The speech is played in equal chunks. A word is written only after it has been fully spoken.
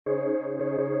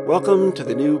Welcome to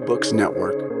the New Books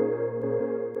Network.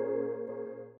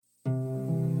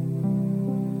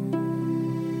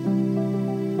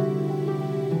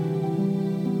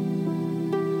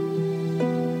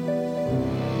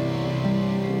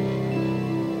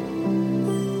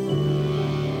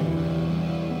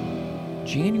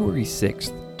 January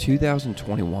 6th,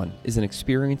 2021 is an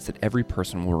experience that every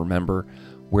person will remember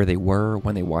where they were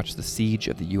when they watched the siege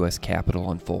of the U.S. Capitol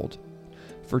unfold.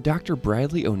 For Dr.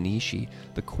 Bradley Onishi,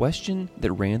 the question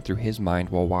that ran through his mind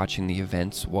while watching the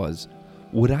events was,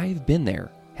 would I have been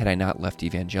there had I not left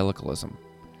evangelicalism?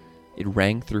 It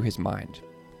rang through his mind.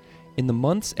 In the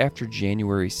months after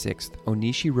January 6th,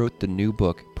 Onishi wrote the new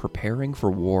book, Preparing for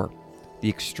War, The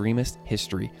Extremist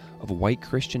History of White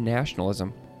Christian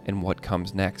Nationalism and What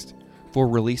Comes Next, for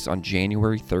release on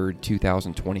January 3rd,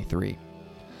 2023.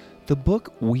 The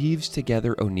book weaves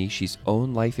together Onishi's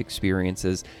own life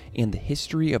experiences and the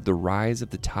history of the rise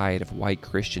of the tide of white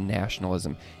Christian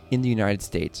nationalism in the United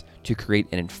States to create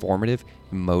an informative,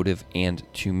 emotive, and,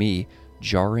 to me,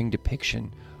 jarring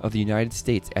depiction of the United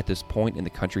States at this point in the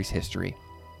country's history.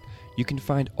 You can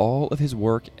find all of his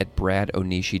work at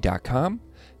bradonishi.com.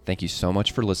 Thank you so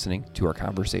much for listening to our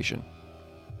conversation.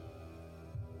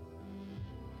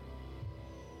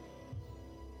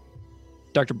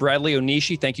 Dr. Bradley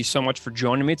Onishi, thank you so much for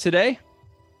joining me today.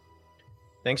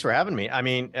 Thanks for having me. I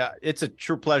mean, it's a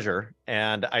true pleasure.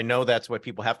 And I know that's what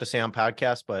people have to say on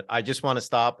podcasts, but I just want to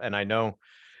stop. And I know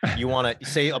you want to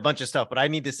say a bunch of stuff, but I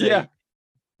need to say,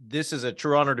 This is a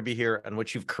true honor to be here, and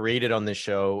what you've created on this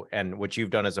show and what you've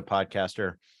done as a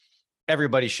podcaster,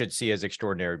 everybody should see as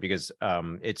extraordinary, because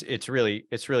it's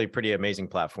really pretty amazing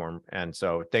platform. And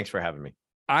so thanks for having me.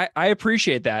 I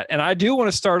appreciate that. And I do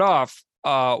want to start off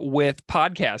with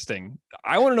podcasting.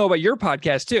 I want to know about your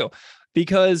podcast too,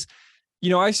 because,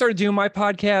 I started doing my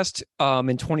podcast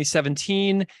in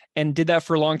 2017 and did that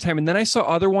for a long time. And then I saw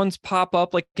other ones pop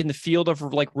up like in the field of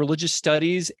like religious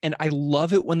studies. And I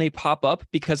love it when they pop up,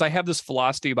 because I have this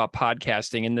philosophy about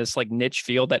podcasting in this like niche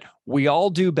field that we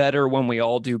all do better when we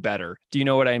all do better. Do you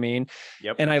know what I mean?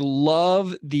 Yep. And I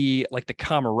love the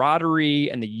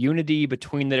camaraderie and the unity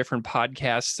between the different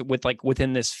podcasts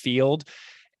within this field.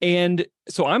 And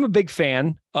so I'm a big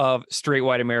fan of Straight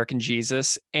White American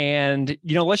Jesus. And,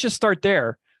 let's just start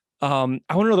there. I want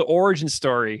to know the origin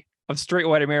story of Straight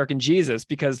White American Jesus,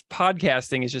 because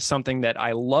podcasting is just something that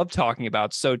I love talking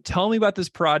about. So tell me about this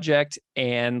project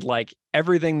and like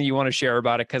everything that you want to share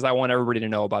about it, because I want everybody to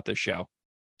know about this show.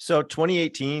 So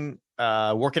 2018,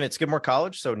 working at Skidmore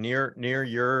College. So near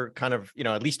your kind of,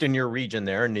 at least in your region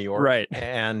there in New York. Right.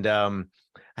 And I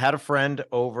had a friend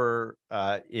over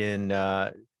in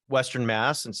Western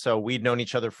Mass. And so we'd known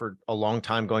each other for a long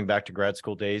time, going back to grad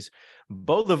school days.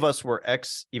 Both of us were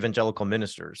ex-evangelical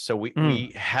ministers. So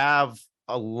we have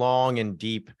a long and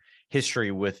deep history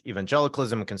with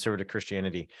evangelicalism and conservative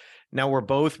Christianity. Now we're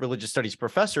both religious studies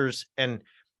professors. And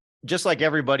just like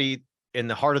everybody in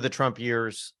the heart of the Trump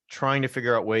years, trying to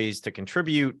figure out ways to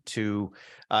contribute, to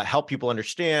help people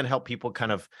understand, help people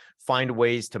kind of find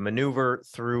ways to maneuver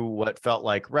through what felt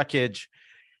like wreckage.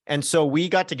 And so we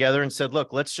got together and said,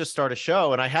 look, let's just start a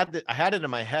show. And I had it in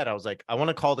my head. I was like, I want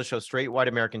to call the show Straight White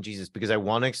American Jesus, because I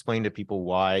want to explain to people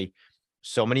why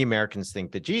so many Americans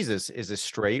think that Jesus is a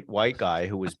straight white guy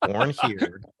who was born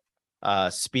here,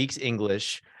 speaks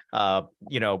English,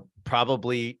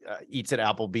 probably eats at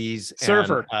Applebee's.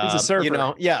 Surfer. And, he's a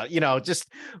surfer. Just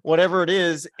whatever it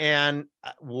is. And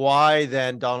why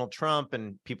then Donald Trump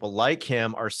and people like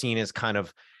him are seen as kind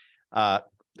of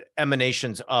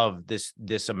emanations of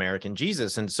this American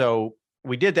Jesus. And so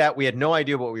we did that. We had no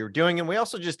idea what we were doing. And we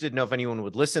also just didn't know if anyone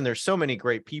would listen. There's so many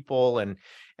great people and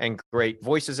great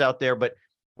voices out there. But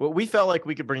what we felt like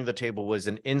we could bring to the table was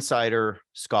an insider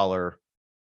scholar,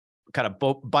 kind of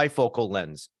bifocal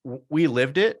lens. We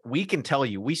lived it. We can tell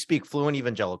you, we speak fluent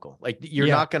evangelical. Like you're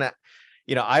not going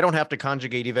to, I don't have to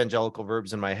conjugate evangelical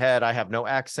verbs in my head. I have no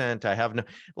accent. I have no,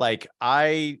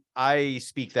 I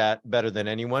speak that better than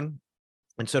anyone.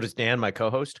 And so does Dan, my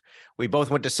co-host. We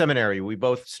both went to seminary. We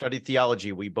both studied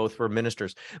theology. We both were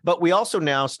ministers. But we also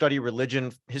now study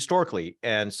religion historically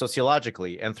and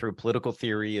sociologically and through political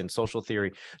theory and social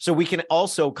theory. So we can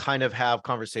also kind of have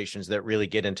conversations that really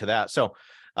get into that. So,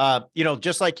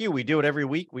 just like you, we do it every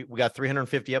week. We got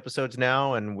 350 episodes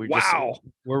now. And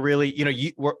we're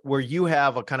really, where you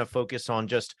have a kind of focus on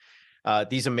just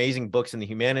these amazing books in the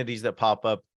humanities that pop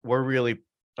up. We're really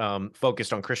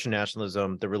focused on Christian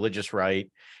nationalism, the religious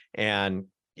right, and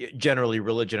generally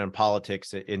religion and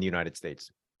politics in the United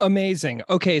States. Amazing.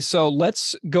 Okay, so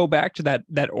let's go back to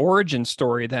that origin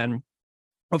story then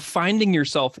of finding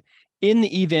yourself in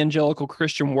the evangelical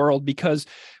Christian world, because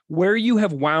where you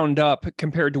have wound up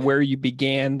compared to where you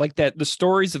began, like that, the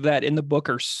stories of that in the book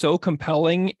are so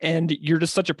compelling, and you're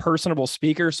just such a personable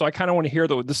speaker. So I kind of want to hear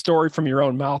the story from your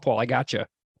own mouth while I got you.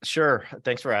 Sure.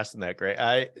 Thanks for asking that,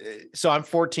 Gray. So I'm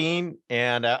 14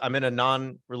 and I'm in a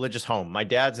non-religious home. My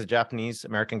dad's a Japanese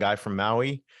American guy from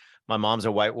Maui. My mom's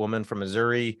a white woman from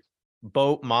Missouri.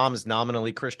 Both mom's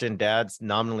nominally Christian, dad's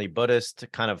nominally Buddhist.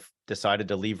 Kind of decided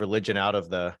to leave religion out of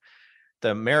the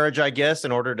marriage, I guess,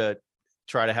 in order to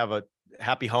try to have a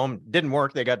happy home. Didn't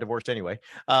work. They got divorced anyway.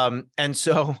 And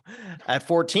so at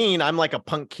 14, I'm like a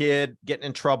punk kid getting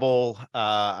in trouble.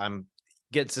 I'm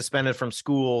getting suspended from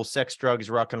school, sex, drugs,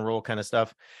 rock and roll kind of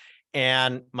stuff.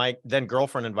 And my then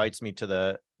girlfriend invites me to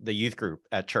the youth group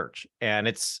at church. And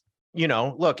it's,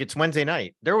 look, it's Wednesday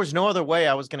night. There was no other way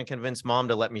I was going to convince mom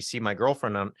to let me see my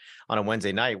girlfriend on a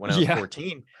Wednesday night when I was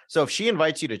 14. So if she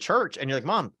invites you to church and you're like,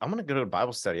 Mom, I'm going to go to a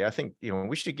Bible study. I think,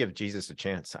 we should give Jesus a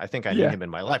chance. I think I need him in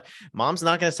my life. Mom's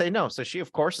not going to say no. So she,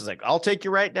 of course, is like, I'll take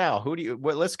you right now.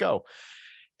 Let's go.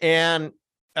 And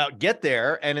get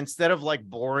there, and instead of like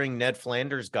boring Ned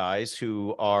Flanders guys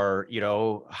who are,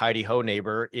 Heidi Ho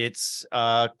neighbor, it's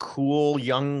cool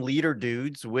young leader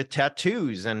dudes with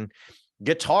tattoos and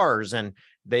guitars, and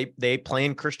they play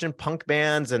in Christian punk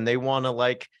bands, and they want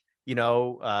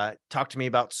to talk to me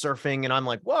about surfing, and I'm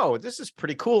like, whoa, this is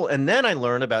pretty cool. And then I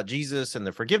learned about Jesus and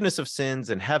the forgiveness of sins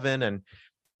and heaven, and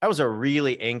I was a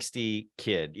really angsty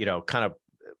kid, kind of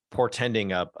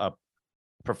portending a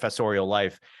professorial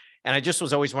life. And I just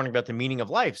was always wondering about the meaning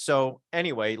of life. So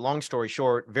anyway, long story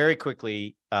short, very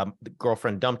quickly, the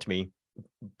girlfriend dumped me,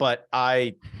 but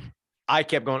I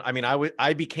kept going. I mean,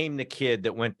 I became the kid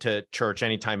that went to church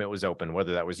anytime it was open,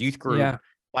 whether that was youth group,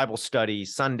 Bible study,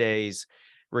 Sundays,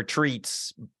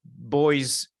 retreats,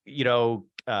 boys,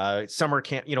 summer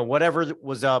camp, whatever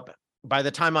was up. By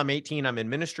the time I'm 18, I'm in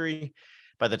ministry.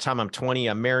 By the time I'm 20,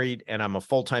 I'm married, and I'm a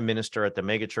full-time minister at the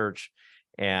mega church,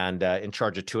 and in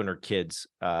charge of 200 kids.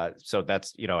 So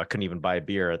that's, I couldn't even buy a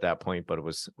beer at that point, but it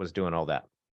was doing all that.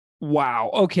 Wow.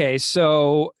 Okay.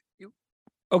 So,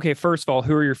 first of all,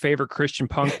 who are your favorite Christian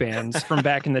punk bands from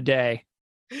back in the day?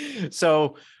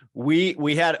 So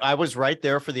I was right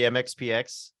there for the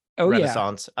MXPX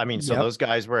Renaissance. I mean, so those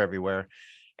guys were everywhere.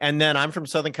 And then I'm from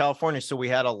Southern California, so we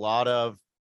had a lot of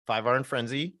Five Iron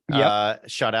Frenzy.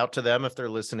 Shout out to them if they're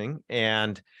listening.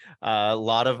 And a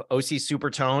lot of OC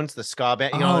Supertones, the ska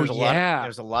band.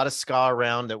 There's a lot of ska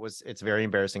around. It's very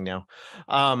embarrassing now.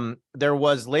 There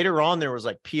was later on, there was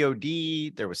like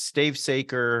POD, there was Stave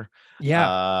Saker.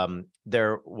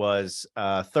 There was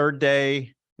Third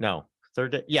Day.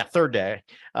 Third Day.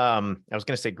 I was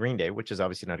going to say Green Day, which is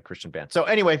obviously not a Christian band. So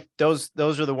anyway, those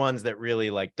are the ones that really,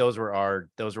 like, those were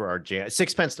our jam.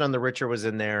 Sixpence None the Richer was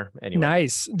in there. Anyway.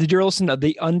 Nice. Did you listen to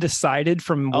The Undecided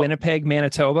from Winnipeg,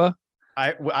 Manitoba?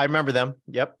 I remember them.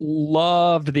 Yep.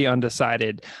 Loved The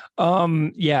Undecided.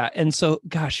 And so,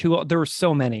 gosh, there were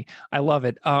so many. I love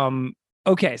it.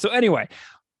 Okay. So anyway,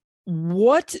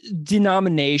 what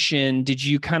denomination did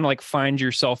you kind of like find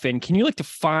yourself in? Can you like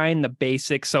define the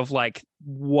basics of like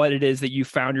what it is that you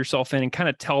found yourself in, and kind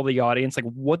of tell the audience like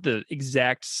what the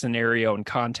exact scenario and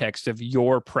context of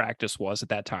your practice was at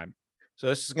that time? So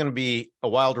this is going to be a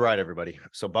wild ride, everybody.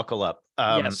 So buckle up.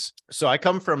 Yes. So I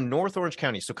come from North Orange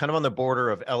County, so kind of on the border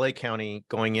of LA County,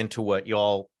 going into what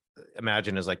y'all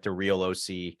imagine is like the real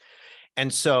OC.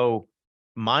 And so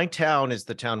my town is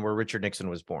the town where Richard Nixon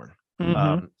was born.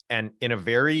 Mm-hmm. And in a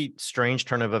very strange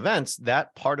turn of events,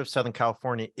 that part of Southern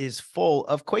California is full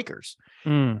of Quakers,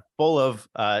 full of,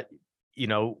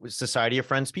 Society of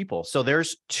Friends people. So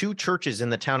there's 2 churches in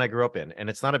the town I grew up in, and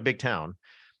it's not a big town,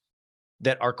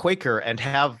 that are Quaker and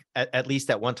have at least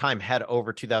at one time had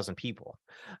over 2,000 people.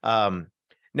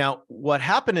 Now, what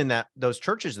happened in those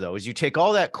churches, though, is you take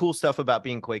all that cool stuff about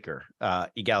being Quaker,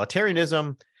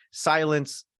 egalitarianism,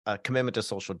 silence, commitment to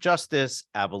social justice,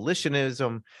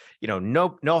 abolitionism,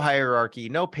 no hierarchy,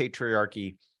 no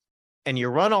patriarchy. And you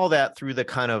run all that through the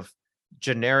kind of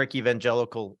generic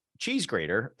evangelical cheese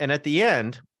grater. And at the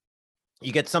end,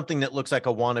 you get something that looks like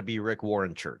a wannabe Rick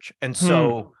Warren church. And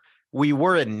so we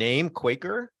were a name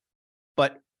Quaker,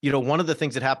 but, one of the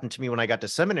things that happened to me when I got to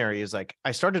seminary is like,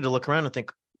 I started to look around and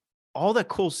think all that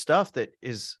cool stuff that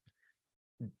is,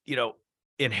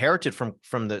 inherited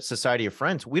from the Society of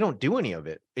Friends, we don't do any of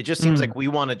it. It just seems like we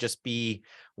want to just be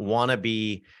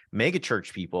wannabe mega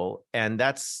church people. And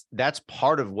that's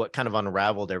part of what kind of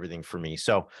unraveled everything for me.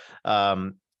 So,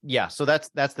 so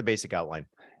that's the basic outline.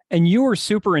 And you were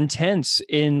super intense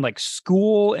in like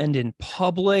school and in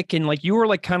public. And like, you were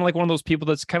like, kind of like one of those people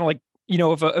that's kind of like,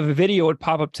 if a video would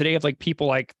pop up today of like people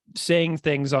like saying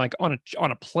things like on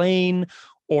a plane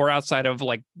or outside of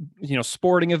like,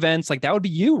 sporting events, like that would be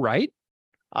you, right?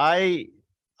 I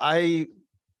I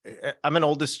I'm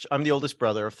the oldest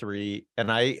brother of three,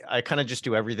 and I kind of just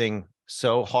do everything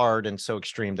so hard and so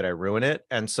extreme that I ruin it.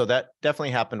 And so that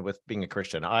definitely happened with being a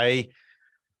Christian. I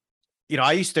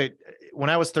used to, when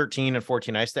I was 13 and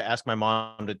 14, I used to ask my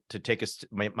mom to take us,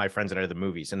 my friends and I, to the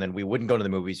movies. And then we wouldn't go to the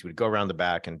movies. We'd go around the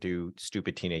back and do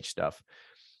stupid teenage stuff.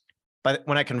 But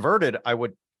when I converted, I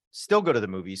would still go to the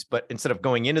movies, but instead of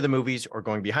going into the movies or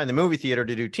going behind the movie theater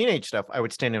to do teenage stuff, I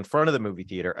would stand in front of the movie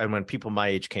theater. And when people my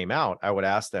age came out, I would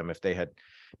ask them if they had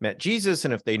met Jesus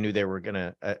and if they knew they were going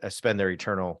to spend their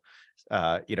eternity.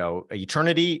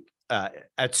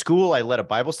 At school, I led a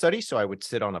Bible study. So I would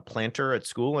sit on a planter at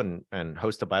school and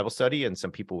host a Bible study, and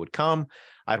some people would come.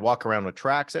 I'd walk around with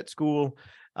tracts at school,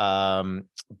 the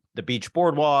beach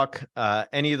boardwalk,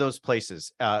 any of those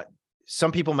places.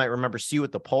 Some people might remember See You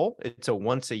at the Pole. It's a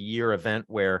once a year event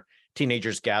where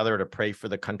teenagers gather to pray for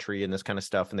the country and this kind of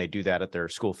stuff. And they do that at their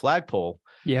school flagpole.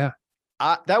 Yeah.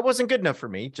 That wasn't good enough for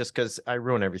me just because I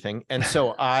ruin everything. And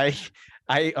so I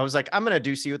was like, I'm going to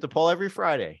do See You at the Pole every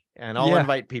Friday, and I'll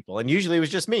invite people. And usually it was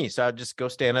just me. So I'd just go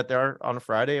stand out there on a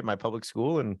Friday at my public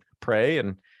school and pray,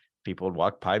 and people would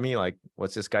walk by me like,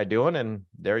 what's this guy doing? And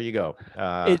there you go.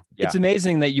 It's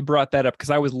amazing that you brought that up,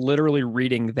 because I was literally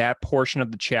reading that portion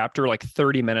of the chapter like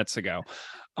 30 minutes ago.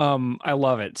 I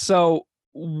love it. So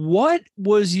what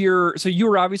was so you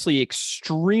were obviously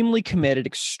extremely committed,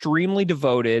 extremely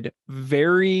devoted,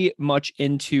 very much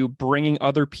into bringing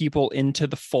other people into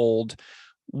the fold.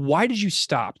 Why did you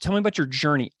stop? Tell me about your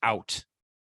journey out.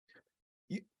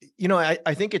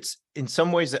 I think it's in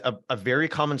some ways a very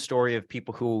common story of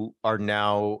people who are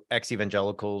now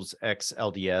ex-evangelicals,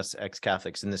 ex-LDS,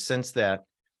 ex-Catholics, in the sense that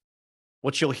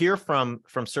what you'll hear from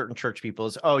certain church people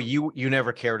is, oh, you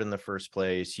never cared in the first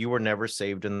place. You were never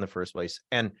saved in the first place.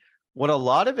 And what a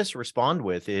lot of us respond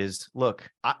with is, look,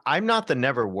 I'm not the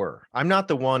never were. I'm not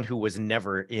the one who was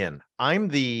never in. I'm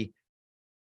the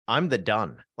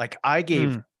done. Like, I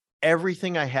gave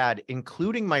everything I had,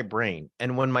 including my brain.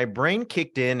 And when my brain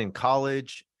kicked in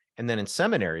college and then in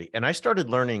seminary, and I started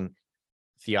learning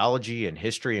theology and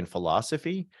history and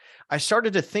philosophy, I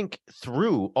started to think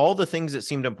through all the things that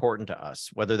seemed important to us,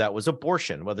 whether that was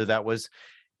abortion, whether that was,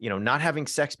 not having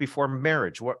sex before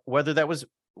marriage, whether that was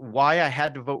why I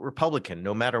had to vote Republican,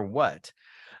 no matter what,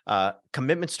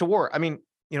 commitments to war. I mean,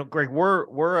 Greg,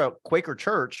 we're a Quaker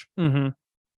church. Mm-hmm.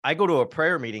 I go to a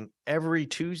prayer meeting every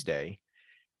Tuesday,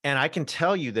 and I can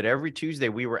tell you that every Tuesday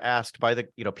we were asked by the,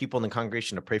 people in the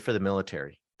congregation to pray for the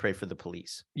military, pray for the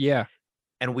police. Yeah.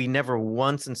 And we never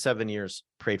once in 7 years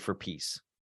prayed for peace.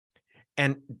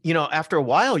 And, after a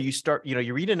while you start,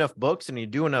 you read enough books and you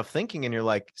do enough thinking, and you're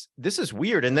like, this is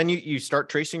weird. And then you start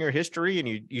tracing your history,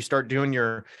 and you start doing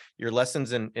your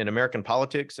lessons in American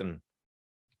politics and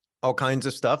all kinds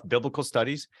of stuff, biblical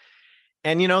studies.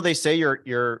 And, they say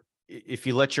if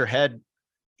you let your head,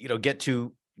 get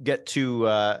too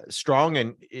strong,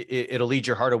 and it'll lead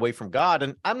your heart away from God.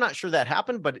 And I'm not sure that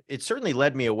happened, but it certainly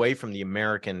led me away from the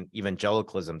American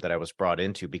evangelicalism that I was brought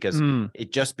into, because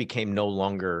it just became no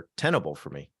longer tenable for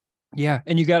me. Yeah.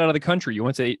 And you got out of the country.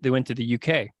 They went to the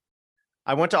UK.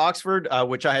 I went to Oxford,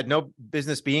 which I had no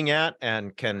business being at,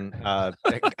 and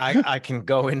I can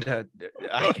go into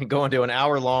an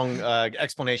hour-long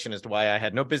explanation as to why I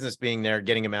had no business being there,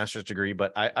 getting a master's degree,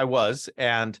 but I was.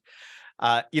 And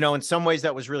in some ways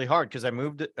that was really hard, because I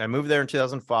moved there in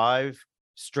 2005,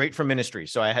 straight from ministry.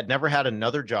 So I had never had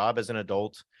another job as an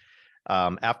adult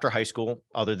after high school,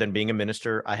 other than being a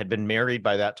minister. I had been married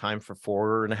by that time for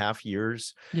 4.5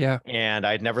 years. Yeah. And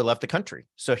I'd never left the country.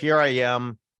 So here I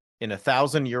am in a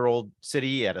 1,000-year-old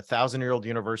city at a 1,000-year-old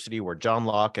university where John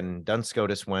Locke and Duns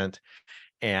Scotus went,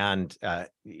 and,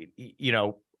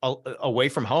 away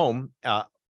from home,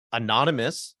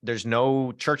 anonymous. There's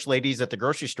no church ladies at the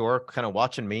grocery store kind of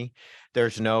watching me.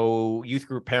 There's no youth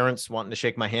group parents wanting to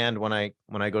shake my hand when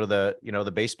I go to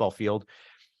the baseball field.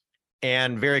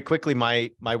 And very quickly,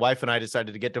 my wife and I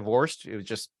decided to get divorced. It was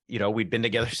just, we'd been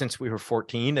together since we were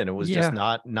 14, and it was just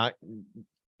not,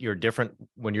 you're different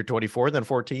when you're 24 than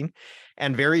 14.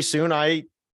 And very soon I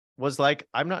was like,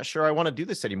 I'm not sure I want to do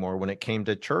this anymore when it came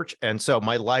to church. And so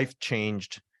my life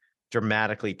changed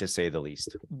dramatically, to say the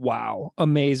least. Wow.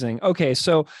 Amazing. Okay.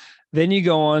 So then you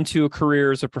go on to a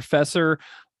career as a professor,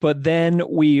 but then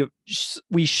we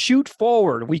shoot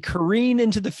forward, we careen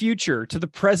into the future, to the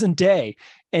present day,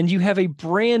 and you have a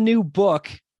brand new book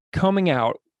coming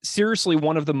out. Seriously,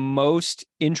 one of the most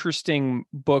interesting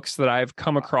books that I've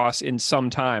come across in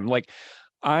some time. Like,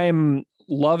 I'm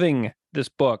loving this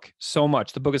book so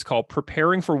much. The book is called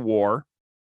Preparing for War,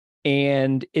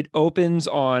 and it opens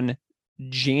on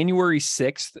January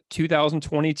 6th,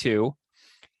 2022.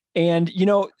 And, you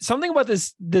know, something about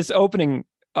this opening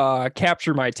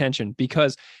captured my attention,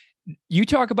 because you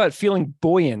talk about feeling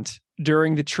buoyant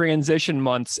during the transition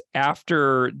months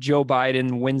after Joe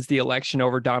Biden wins the election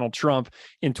over Donald Trump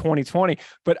in 2020.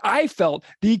 But I felt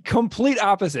the complete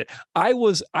opposite. I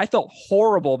felt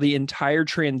horrible the entire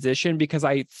transition, because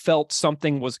I felt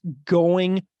something was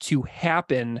going to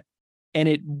happen, and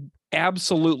it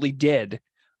absolutely did.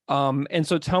 And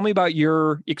so tell me about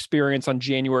your experience on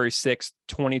January 6th,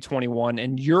 2021,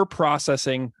 and your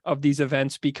processing of these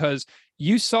events, because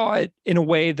you saw it in a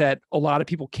way that a lot of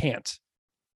people can't.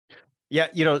 Yeah,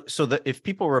 so if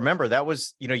people remember, that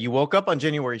was, you woke up on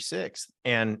January 6th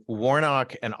and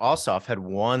Warnock and Ossoff had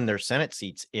won their Senate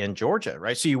seats in Georgia,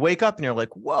 right? So you wake up and you're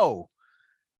like, whoa,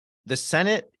 the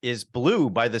Senate is blue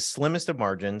by the slimmest of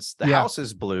margins. The House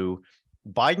is blue.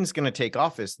 Biden's going to take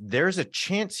office. There's a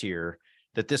chance here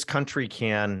that this country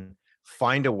can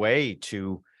find a way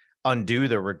to undo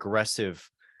the regressive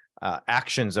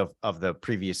actions of the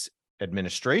previous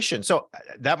administration. So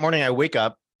that morning I wake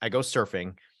up, I go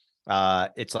surfing.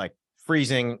 It's like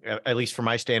freezing, at least for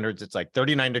my standards. It's like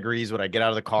 39 degrees when I get out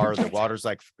of the car. The water's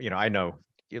like, I know,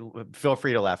 feel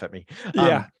free to laugh at me.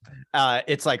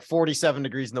 It's like 47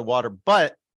 degrees in the water,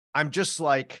 but I'm just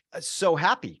like so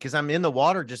happy because I'm in the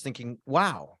water just thinking,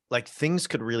 wow, like things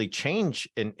could really change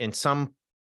in some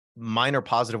minor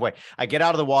positive way. I get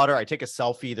out of the water, I take a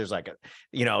selfie. There's like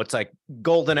it's like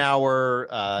golden hour.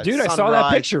 Dude, sunrise. I saw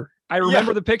that picture. I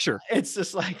remember the picture. It's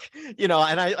just like, and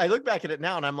I look back at it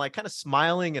now and I'm like kind of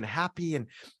smiling and happy. And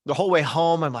the whole way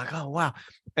home, I'm like, oh, wow.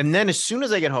 And then as soon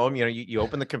as I get home, you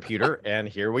open the computer and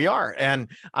here we are. And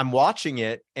I'm watching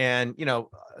it. And,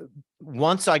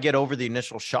 once I get over the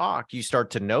initial shock, you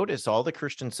start to notice all the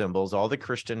Christian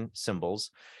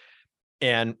symbols.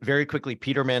 And very quickly,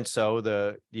 Peter Manseau,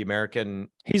 the American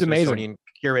he's amazing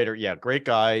curator. Yeah, great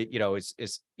guy,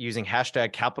 is using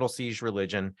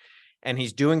 #CapitalSeizeReligion. And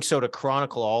he's doing so to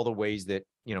chronicle all the ways that,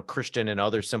 Christian and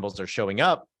other symbols are showing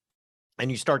up.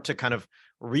 And you start to kind of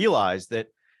realize that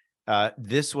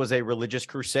this was a religious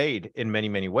crusade in many,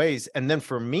 many ways. And then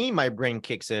for me, my brain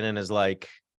kicks in and is like,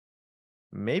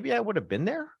 maybe I would have been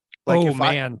there. Like, if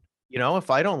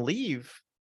I don't leave,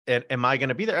 am I going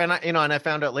to be there? And I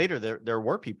found out later there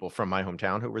were people from my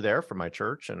hometown who were there from my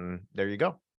church. And there you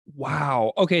go.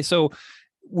 Wow. Okay. So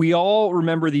we all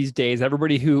remember these days.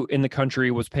 Everybody who in the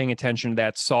country was paying attention to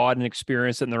that saw it and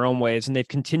experienced it in their own ways, and they've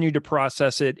continued to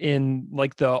process it in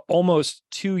like the almost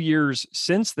 2 years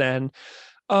since then.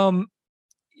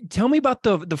 Tell me about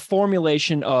the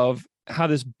formulation of how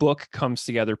this book comes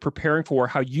together, Preparing for War,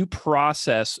 how you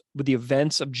process with the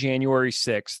events of January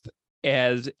 6th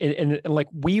and like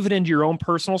weave it into your own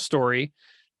personal story.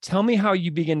 Tell me how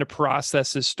you begin to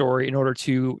process this story in order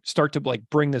to start to like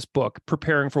bring this book,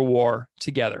 Preparing for War,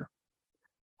 together.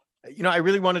 I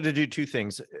really wanted to do two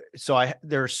things. So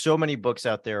there are so many books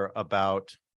out there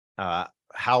about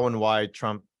how and why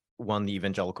Trump won the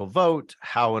evangelical vote,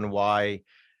 how and why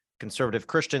conservative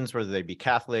Christians, whether they be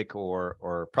Catholic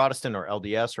or Protestant or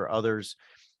LDS or others,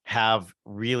 have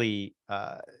really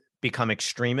become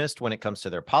extremist when it comes to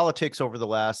their politics over the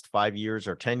last 5 years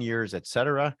or 10 years, et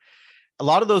cetera. A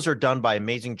lot of those are done by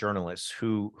amazing journalists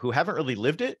who haven't really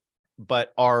lived it,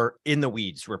 but are in the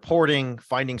weeds, reporting,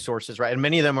 finding sources, right? And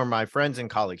many of them are my friends and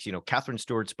colleagues. Catherine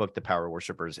Stewart's book, The Power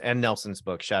Worshippers, and Nelson's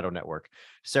book, Shadow Network,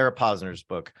 Sarah Posner's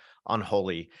book,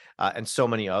 Unholy, and so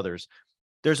many others.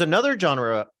 There's another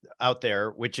genre out there,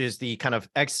 which is the kind of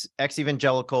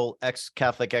ex-evangelical,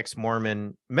 ex-Catholic,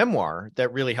 ex-Mormon memoir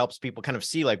that really helps people kind of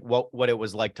see like what it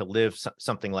was like to live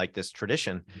something like this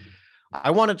tradition. Mm-hmm.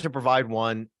 I wanted to provide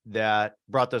one that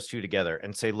brought those two together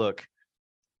and say, look,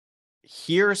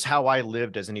 here's how I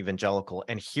lived as an evangelical,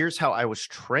 and here's how I was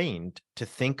trained to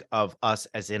think of us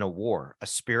as in a war, a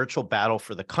spiritual battle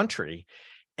for the country,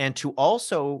 and to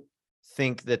also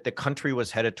think that the country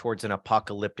was headed towards an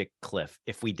apocalyptic cliff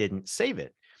if we didn't save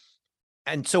it.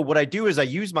 And so what I do is I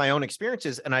use my own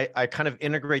experiences and I kind of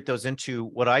integrate those into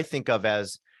what I think of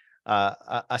as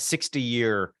a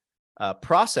 60-year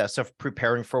process of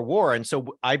preparing for war. And so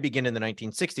I begin in the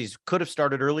 1960s, could have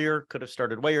started earlier, could have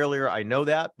started way earlier. I know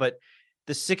that, but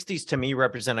the 60s to me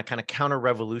represent a kind of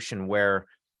counter-revolution where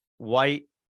white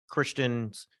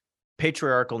Christians,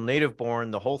 patriarchal,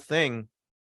 native-born, the whole thing,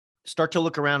 start to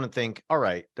look around and think, all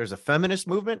right, there's a feminist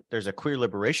movement, there's a queer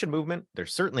liberation movement,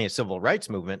 there's certainly a civil rights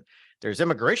movement, there's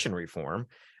immigration reform,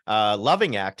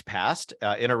 Loving Act passed,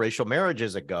 interracial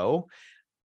marriages ago.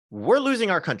 We're losing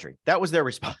our country. That was their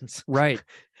response. Right.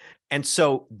 And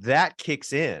so that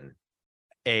kicks in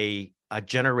a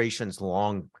generations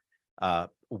long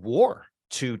war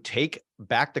to take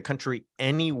back the country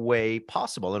any way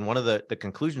possible. And one of the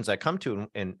conclusions I come to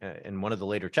in one of the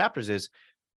later chapters is,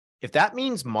 if that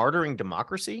means martyring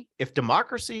democracy, if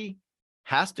democracy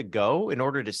has to go in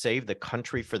order to save the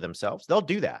country for themselves, they'll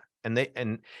do that.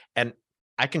 And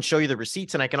I can show you the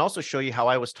receipts, and I can also show you how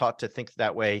I was taught to think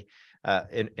that way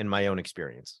in my own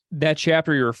experience. That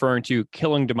chapter you're referring to,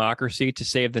 Killing Democracy to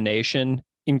Save the Nation,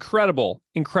 incredible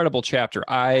chapter.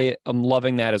 I am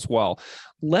loving that as well.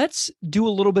 Let's do a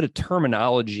little bit of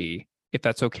terminology, if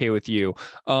that's okay with you.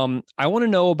 I want to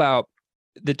know about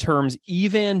the terms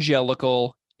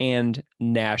evangelical and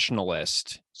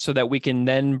nationalist, so that we can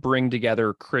then bring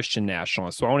together Christian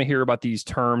nationalists. So I want to hear about these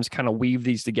terms, kind of weave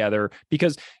these together,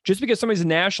 because just because somebody's a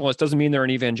nationalist doesn't mean they're an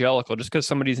evangelical. Just because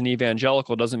somebody's an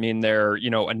evangelical doesn't mean they're,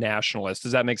 a nationalist.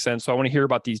 Does that make sense? So I want to hear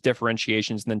about these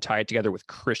differentiations and then tie it together with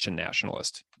Christian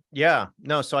nationalist. Yeah,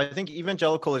 no. So I think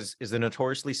evangelical is a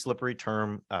notoriously slippery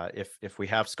term. If we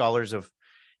have scholars of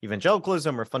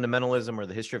evangelicalism or fundamentalism or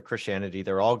the history of Christianity,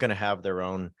 they're all going to have their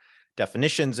own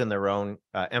definitions and their own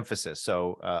emphasis.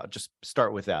 So just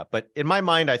start with that. But in my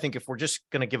mind, I think if we're just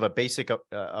going to give a basic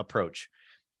approach,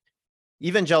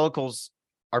 evangelicals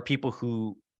are people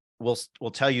who will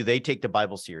tell you they take the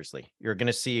Bible seriously. You're going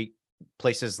to see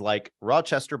places like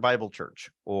Rochester Bible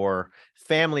Church or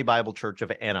Family Bible Church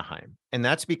of Anaheim. And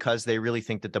that's because they really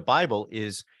think that the Bible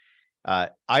is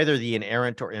either the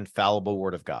inerrant or infallible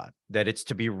word of God, that it's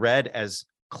to be read as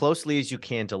closely as you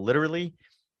can to literally,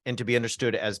 and to be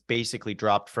understood as basically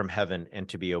dropped from heaven and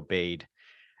to be obeyed.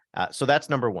 So that's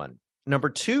number one. Number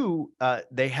two,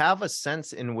 they have a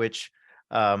sense in which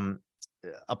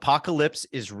apocalypse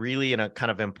is really a kind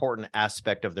of important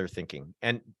aspect of their thinking.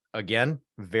 And again,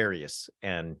 various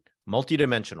and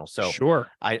multidimensional. So sure,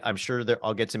 I'm sure that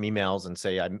I'll get some emails and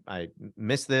say I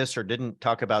missed this or didn't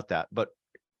talk about that. But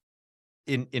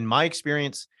in my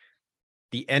experience,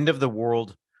 the end of the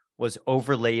world was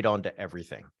overlaid onto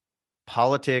everything.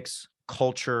 Politics,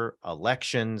 culture,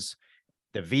 elections,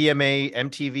 the VMA,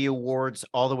 MTV awards,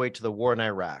 all the way to the war in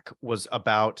Iraq was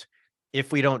about,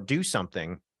 if we don't do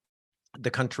something,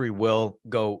 the country will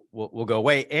go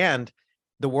away. And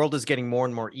the world is getting more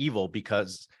and more evil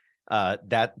because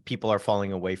that people are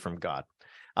falling away from God.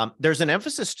 There's an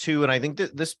emphasis too, and I think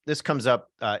that this comes up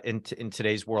in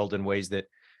today's world in ways that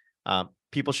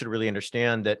people should really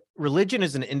understand, that religion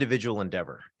is an individual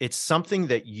endeavor. It's something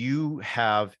that you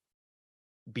have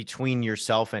between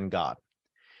yourself and God.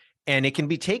 And it can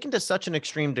be taken to such an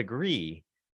extreme degree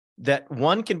that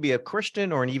one can be a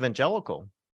Christian or an evangelical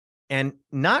and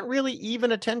not really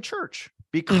even attend church,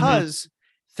 because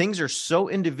things are so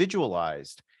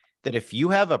individualized that if you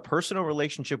have a personal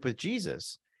relationship with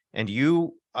Jesus and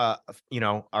you are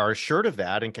assured of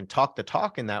that and can talk the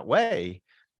talk in that way,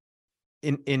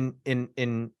 in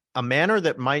a manner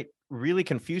that might really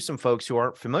confuse some folks who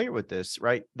aren't familiar with this,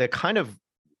 right? The kind of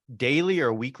daily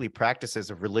or weekly practices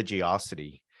of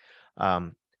religiosity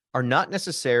are not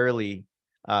necessarily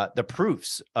the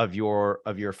proofs of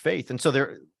your faith. And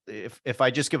so if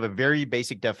I just give a very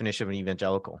basic definition of an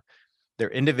evangelical, they're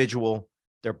individual,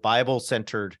 they're Bible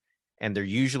centered, and they're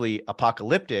usually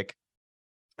apocalyptic.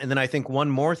 And then I think one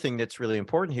more thing that's really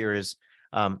important here is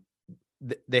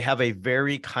they have a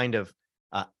very kind of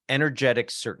energetic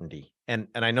certainty. And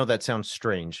I know that sounds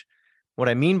strange. What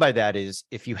I mean by that is,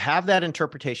 if you have that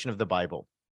interpretation of the Bible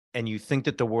and you think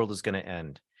that the world is going to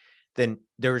end, then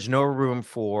there is no room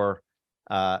for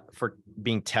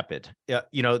being tepid.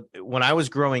 When I was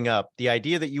growing up, the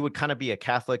idea that you would kind of be a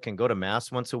Catholic and go to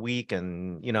mass once a week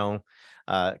and,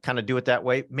 kind of do it that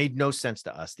way made no sense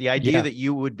to us. The idea that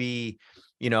you would be,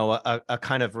 a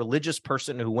kind of religious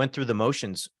person who went through the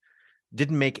motions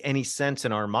didn't make any sense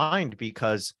in our mind,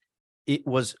 because it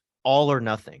was all or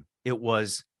nothing. It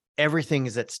was everything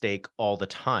is at stake all the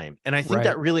time. And I think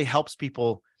that really helps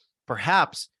people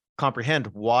perhaps comprehend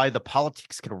why the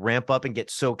politics can ramp up and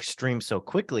get so extreme so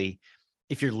quickly.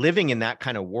 If you're living in that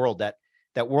kind of world,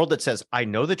 that world that says, I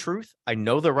know the truth, I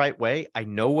know the right way, I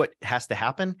know what has to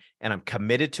happen, and I'm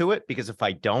committed to it, because if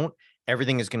I don't,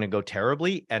 everything is going to go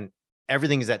terribly and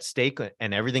everything is at stake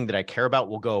and everything that I care about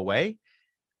will go away.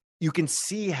 You can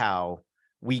see how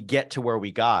we get to where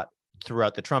we got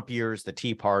throughout the Trump years, the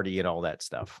Tea Party, and all that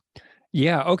stuff.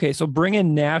 Yeah. Okay. So bring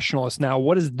in nationalist now.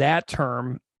 What is that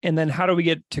term? And then how do we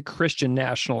get to Christian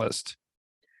nationalist?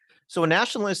 So a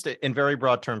nationalist, in very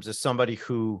broad terms, is somebody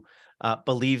who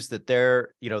believes that their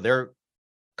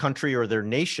country or their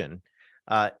nation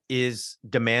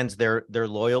demands their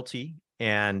loyalty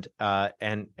and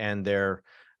their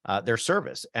their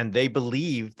service, and they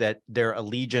believe that their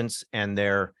allegiance and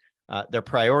their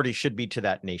priority should be to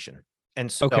that nation.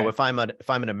 And so if I'm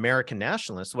an American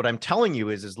nationalist, what I'm telling you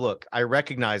is look, I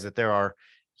recognize that there are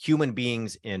human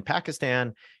beings in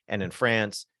Pakistan and in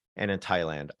France and in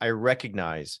Thailand. I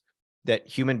recognize that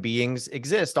human beings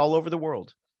exist all over the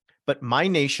world. But my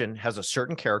nation has a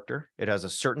certain character, it has a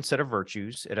certain set of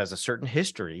virtues, it has a certain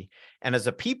history, and as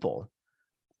a people,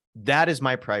 that is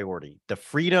my priority. The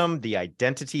freedom, the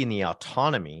identity, and the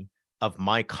autonomy of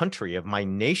my country, of my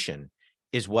nation,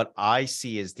 is what I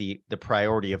see as the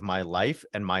priority of my life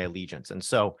and my allegiance. And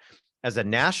so as a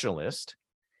nationalist,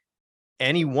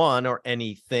 anyone or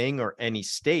anything or any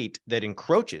state that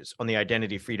encroaches on the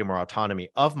identity, freedom, or autonomy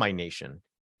of my nation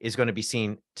is going to be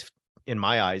seen, in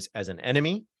my eyes, as an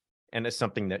enemy and as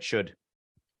something that should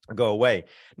go away.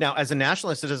 Now, as a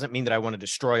nationalist, it doesn't mean that I want to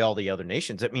destroy all the other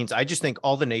nations. It means I just think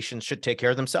all the nations should take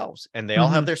care of themselves, and they all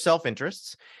have their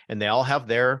self-interests, and they all have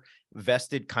their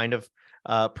vested kind of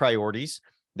priorities.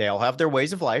 They all have their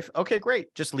ways of life. Okay,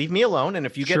 great. Just leave me alone. And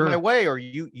if you get in my way, or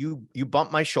you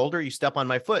bump my shoulder, you step on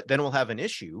my foot, then we'll have an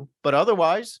issue. But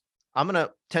otherwise, I'm going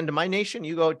to tend to my nation.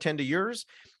 You go tend to yours.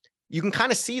 You can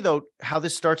kind of see, though, how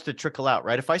this starts to trickle out,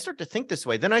 right? If I start to think this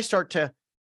way, then I start to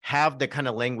have the kind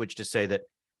of language to say that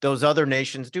those other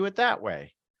nations do it that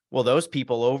way. Well, those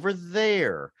people over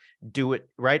there do it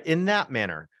right in that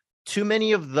manner. Too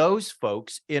many of those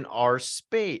folks in our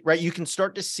space, right? You can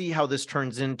start to see how this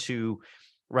turns into,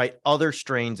 right, other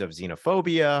strains of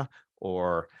xenophobia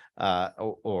or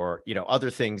other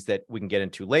things that we can get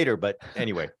into later. But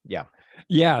anyway, yeah.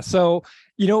 Yeah. So,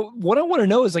 what I want to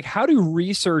know is, like, how do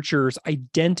researchers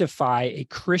identify a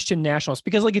Christian nationalist?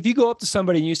 Because, like, if you go up to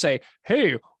somebody and you say,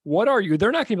 hey, what are you?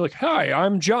 They're not going to be like, hi,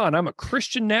 I'm John, I'm a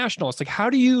Christian nationalist. Like, how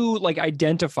do you, like,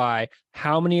 identify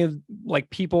how many of, like,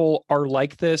 people are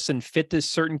like this and fit this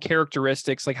certain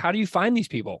characteristics? Like, how do you find these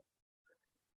people?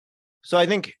 So I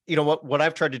think, what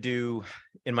I've tried to do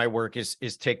in my work is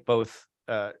take both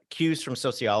cues from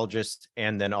sociologists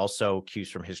and then also cues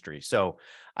from history. So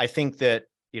I think that,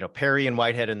 Perry and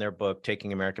Whitehead in their book,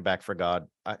 Taking America Back for God,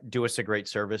 do us a great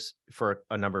service for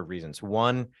a number of reasons.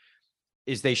 One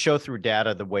is they show through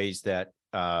data the ways that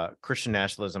Christian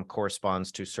nationalism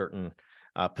corresponds to certain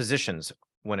positions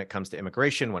when it comes to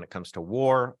immigration, when it comes to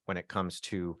war, when it comes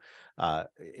to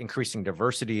increasing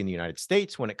diversity in the United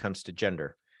States, when it comes to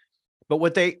gender. But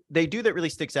what they do that really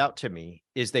sticks out to me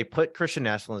is they put Christian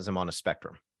nationalism on a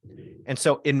spectrum. And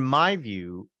so in my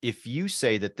view, if you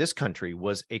say that this country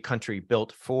was a country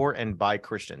built for and by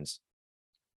Christians,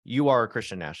 you are a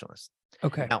Christian nationalist.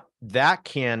 Okay. Now that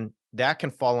can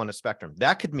fall on a spectrum.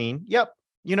 That could mean, yep,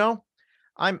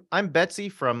 I'm Betsy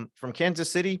from Kansas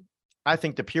City. I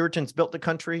think the Puritans built the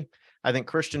country. I think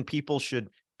Christian people should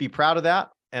be proud of that.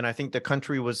 And I think the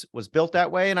country was built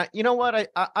that way. And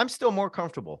I'm still more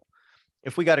comfortable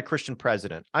if we got a Christian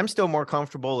president. I'm still more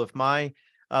comfortable if my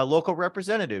local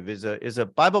representative is a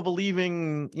Bible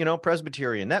believing,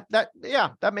 Presbyterian.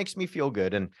 That makes me feel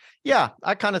good. And yeah,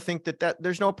 I kind of think that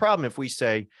there's no problem if we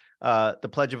say the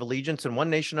Pledge of Allegiance and one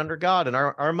nation under God, and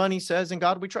our money says in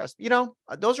God we trust.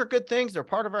 Those are good things. They're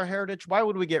part of our heritage. Why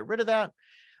would we get rid of that?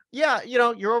 Yeah,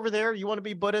 you're over there. You want to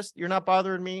be Buddhist. You're not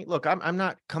bothering me. Look, I'm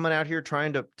not coming out here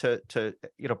trying to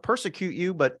persecute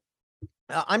you, but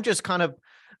I'm just kind of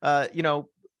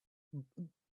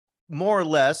more or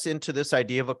less into this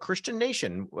idea of a Christian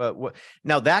nation.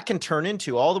 Now that can turn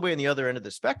into, all the way on the other end of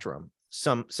the spectrum,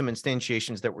 some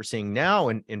instantiations that we're seeing now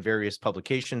in various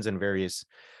publications and various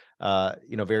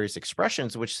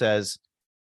expressions, which says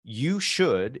you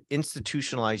should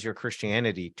institutionalize your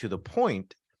Christianity to the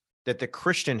point that that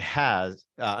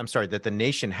the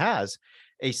nation has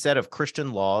a set of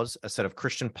Christian laws, a set of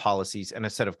Christian policies, and a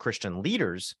set of Christian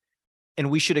leaders,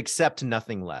 and we should accept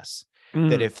nothing less.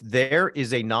 That if there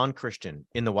is a non-Christian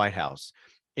in the White House,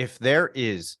 if there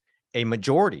is a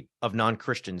majority of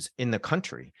non-Christians in the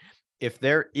country, if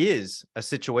there is a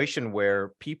situation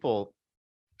where people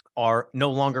are no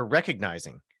longer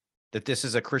recognizing that this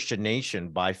is a Christian nation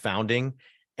by founding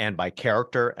and by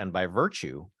character and by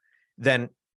virtue, then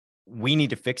we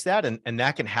need to fix that. And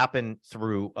that can happen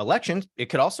through elections. It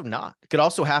could also not. It could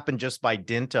also happen just by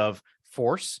dint of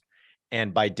force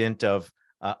and by dint of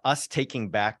us taking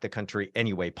back the country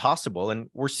any way possible. And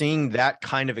we're seeing that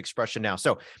kind of expression now.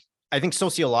 So I think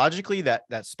sociologically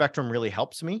that spectrum really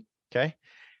helps me. Okay.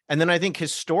 And then I think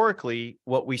historically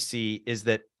what we see is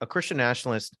that a Christian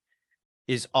nationalist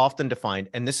is often defined,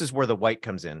 and this is where the white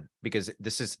comes in, because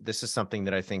this is something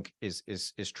that I think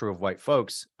is true of white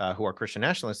folks who are Christian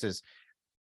nationalists, is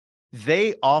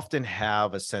they often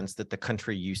have a sense that the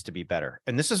country used to be better.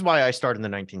 And this is why I started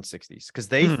in the 1960s, because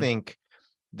they think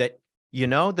that, the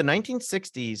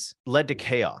 1960s led to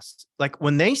chaos. Like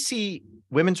when they see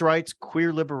women's rights,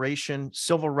 queer liberation,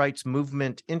 civil rights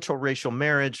movement, interracial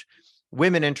marriage,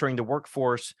 women entering the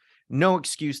workforce, no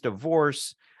excuse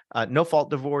divorce, no fault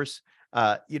divorce,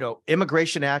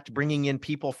 Immigration Act bringing in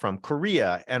people from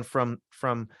Korea and from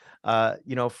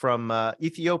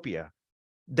Ethiopia.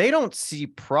 They don't see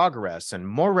progress and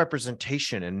more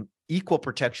representation and equal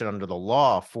protection under the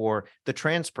law for the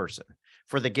trans person,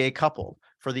 for the gay couple,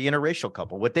 for the interracial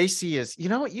couple. What they see is,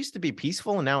 it used to be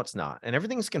peaceful and now it's not. And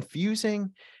everything's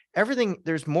confusing.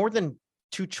 There's more than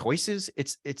two choices.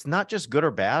 It's not just good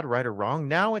or bad, right or wrong.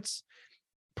 Now it's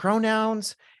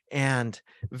pronouns and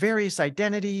various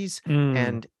identities,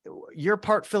 and you're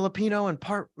part Filipino and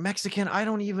part Mexican.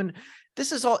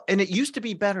 This is all, and it used to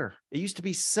be better. It used to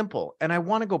be simple. And I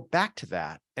want to go back to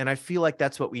that. And I feel like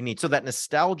that's what we need. So that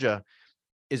nostalgia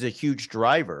is a huge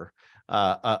driver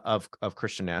of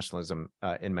Christian nationalism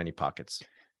in many pockets.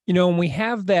 And we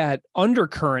have that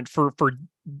undercurrent for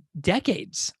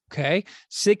decades, okay?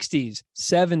 60s,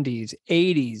 70s,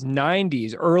 80s,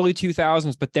 90s, early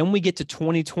 2000s, but then we get to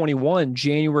 2021,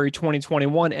 January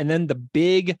 2021, and then the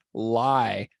big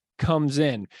lie comes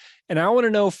in. And I want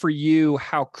to know for you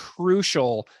how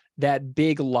crucial that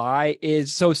big lie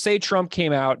is. So say Trump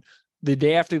came out the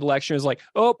day after the election, is like,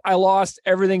 oh, I lost,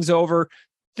 everything's over.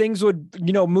 Things would,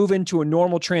 move into a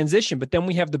normal transition. But then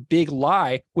we have the big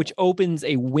lie, which opens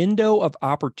a window of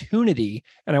opportunity.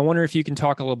 And I wonder if you can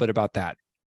talk a little bit about that.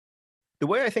 The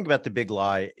way I think about the big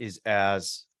lie is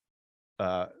as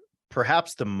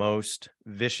perhaps the most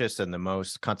vicious and the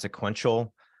most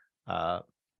consequential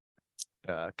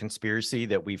conspiracy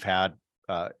that we've had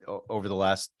over the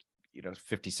last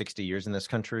 50, 60 years in this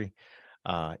country.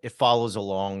 It follows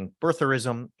along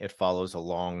birtherism. It follows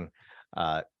along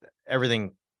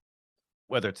everything,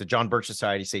 whether it's the John Birch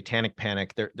Society, Satanic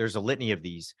Panic. There's a litany of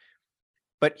these.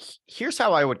 But here's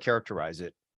how I would characterize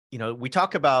it. We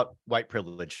talk about white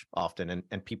privilege often,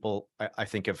 and people, I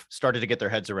think, have started to get their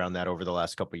heads around that over the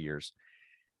last couple of years.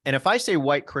 And if I say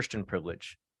white Christian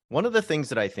privilege, one of the things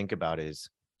that I think about is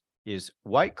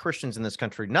white Christians in this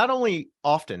country, not only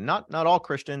often, not all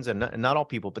Christians and not all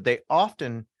people, but they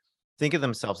often think of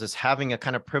themselves as having a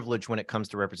kind of privilege when it comes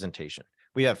to representation.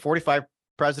 We have 45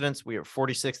 presidents. We have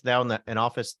 46 now in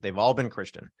office. They've all been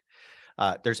Christian.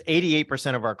 There's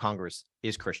 88% of our Congress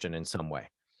is Christian in some way.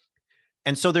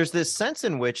 And so there's this sense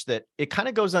in which that it kind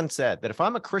of goes unsaid that if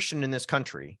I'm a Christian in this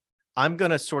country, I'm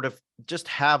going to sort of just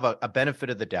have a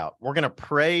benefit of the doubt. We're going to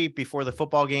pray before the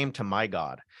football game to my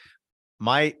God.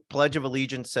 My Pledge of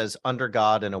Allegiance says under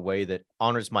God in a way that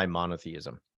honors my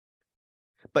monotheism.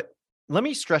 But let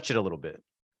me stretch it a little bit.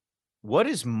 What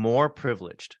is more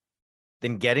privileged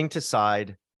than getting to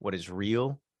decide what is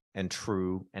real and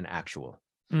true and actual?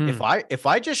 If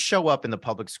I just show up in the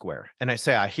public square and I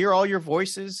say, I hear all your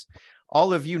voices,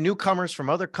 all of you newcomers from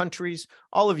other countries,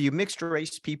 all of you mixed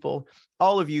race people,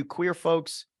 all of you queer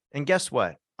folks, and guess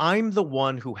what? I'm the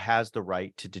one who has the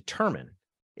right to determine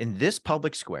in this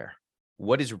public square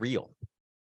what is real,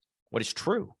 what is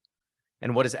true,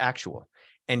 and what is actual.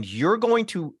 And you're going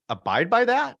to abide by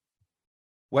that,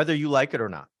 whether you like it or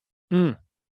not.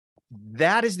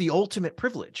 That is the ultimate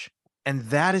privilege. And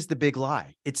that is the big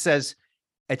lie. It says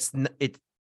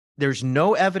there's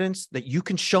no evidence that you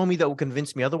can show me that will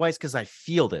convince me otherwise, because I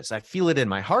feel this. I feel it in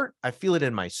my heart. I feel it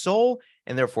in my soul.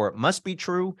 And therefore it must be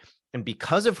true. And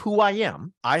because of who I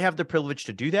am, I have the privilege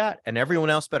to do that. And everyone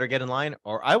else better get in line,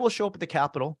 or I will show up at the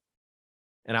Capitol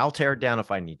and I'll tear it down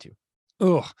if I need to.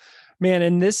 Oh, man.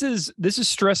 And this is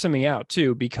stressing me out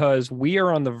too, because we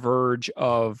are on the verge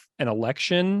of an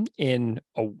election in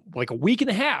a week and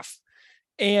a half.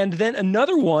 And then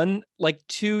another one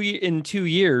in 2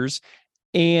 years.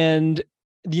 And,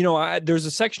 there's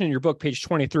a section in your book, page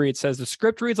 23. It says the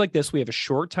script reads like this: we have a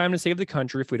short time to save the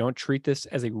country. If we don't treat this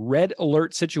as a red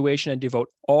alert situation and devote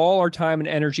all our time and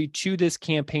energy to this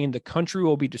campaign, the country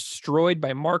will be destroyed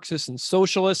by Marxists and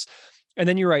socialists. And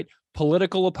then you write,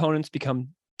 political opponents become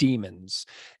demons.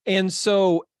 And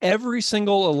so every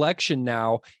single election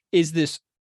now is this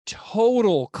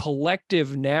total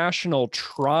collective national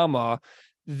trauma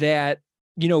that,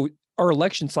 our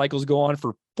election cycles go on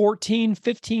for 14,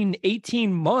 15,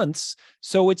 18 months.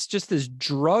 So it's just this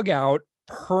drug out,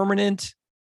 permanent,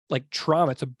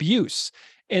 trauma. It's abuse.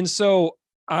 And so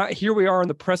here we are on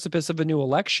the precipice of a new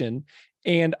election.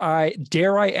 And I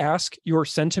ask your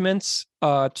sentiments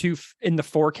in the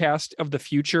forecast of the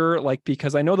future,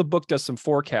 because I know the book does some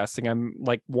forecasting. I'm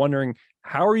wondering,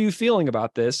 how are you feeling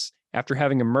about this after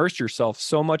having immersed yourself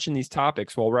so much in these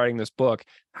topics while writing this book?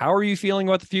 How are you feeling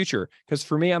about the future? Because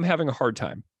for me, I'm having a hard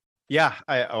time. Yeah,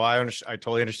 I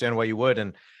totally understand why you would.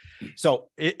 And so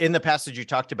in the passage you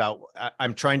talked about,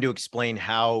 I'm trying to explain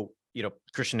how,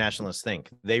 Christian nationalists think.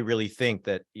 They really think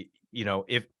that,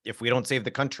 if we don't save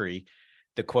the country,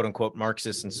 the quote unquote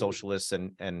Marxists and socialists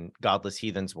and godless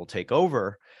heathens will take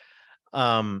over.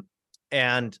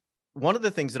 And one of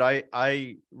the things that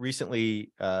I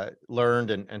recently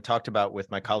learned and talked about with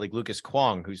my colleague Lucas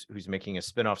Kwong, who's making a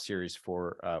spinoff series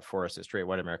for us at Straight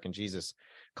White American Jesus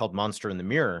called Monster in the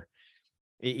Mirror.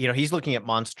 He's looking at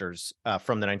monsters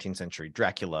from the 19th century,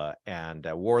 Dracula and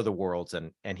War of the Worlds,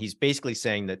 and he's basically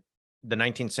saying that the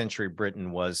 19th century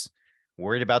Britain was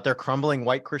worried about their crumbling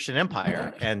white Christian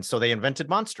empire, and so they invented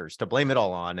monsters to blame it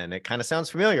all on. And it kind of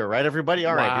sounds familiar, right, everybody?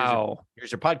 All right,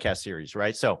 here's your podcast series,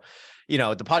 right? So, the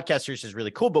podcast series is really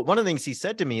cool. But one of the things he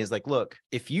said to me is like, look,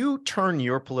 if you turn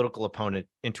your political opponent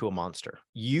into a monster,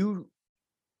 you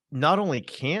not only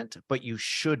can't, but you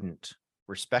shouldn't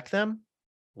respect them,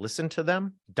 listen to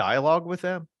them, dialogue with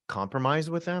them, compromise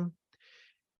with them.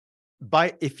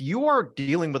 If you are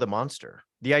dealing with a monster,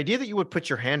 the idea that you would put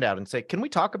your hand out and say, can we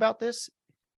talk about this,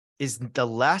 is the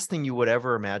last thing you would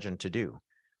ever imagine to do.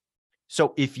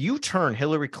 So if you turn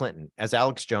Hillary Clinton, as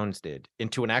Alex Jones did,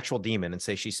 into an actual demon and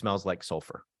say she smells like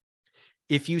sulfur,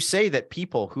 if you say that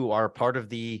people who are part of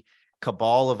the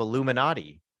cabal of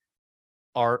Illuminati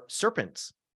are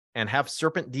serpents and have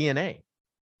serpent DNA,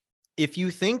 if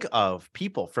you think of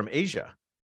people from Asia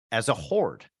as a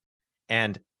horde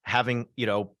and having,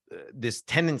 this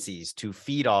tendencies to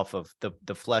feed off of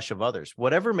the flesh of others,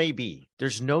 whatever may be,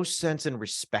 there's no sense in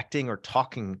respecting or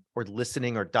talking or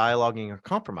listening or dialoguing or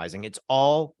compromising. It's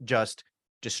all just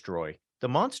destroy the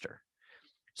monster.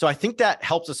 So I think that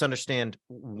helps us understand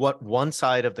what one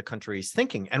side of the country is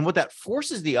thinking. And what that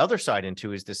forces the other side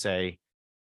into is to say,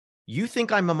 you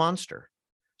think I'm a monster.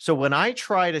 So when I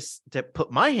try to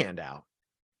put my hand out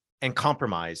and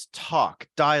compromise, talk,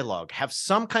 dialogue, have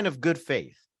some kind of good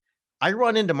faith, I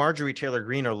run into Marjorie Taylor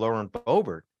Greene or Lauren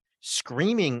Boebert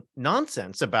screaming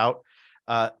nonsense about,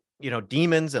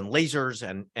 demons and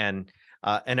lasers and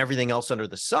everything else under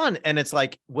the sun. And it's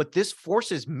like, what this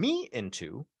forces me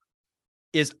into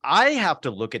is I have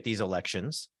to look at these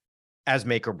elections as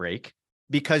make or break,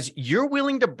 because you're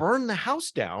willing to burn the house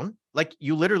down like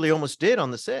you literally almost did on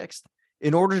the 6th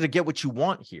in order to get what you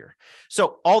want here.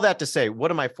 So all that to say, what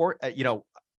am I for?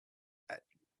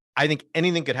 I think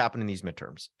anything could happen in these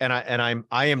midterms, and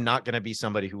I am not going to be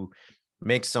somebody who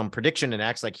makes some prediction and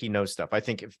acts like he knows stuff. I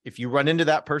think if you run into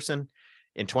that person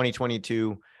in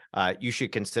 2022, you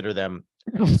should consider them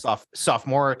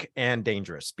sophomoric and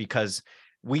dangerous, because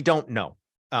we don't know.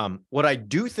 What I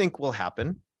do think will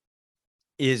happen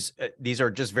is these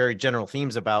are just very general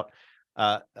themes about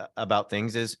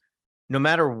things. Is no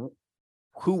matter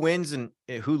who wins and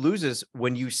who loses,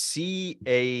 when you see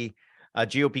a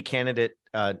GOP candidate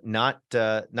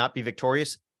not be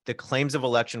victorious, the claims of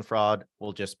election fraud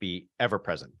will just be ever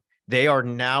present. They are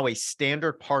now a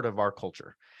standard part of our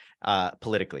culture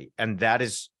politically, and that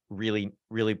is really,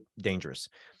 really dangerous.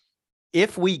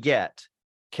 If we get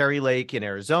Kerry Lake in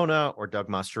Arizona or Doug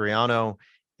Mastriano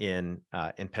in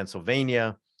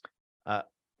Pennsylvania, a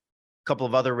couple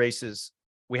of other races,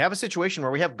 we have a situation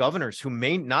where we have governors who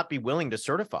may not be willing to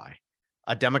certify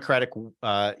a Democratic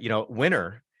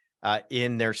winner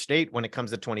in their state when it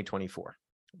comes to 2024,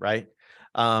 right?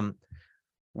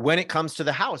 When it comes to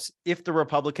the House, if the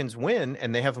Republicans win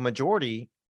and they have a majority,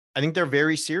 I think they're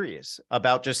very serious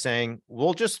about just saying,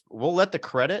 we'll let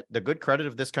the good credit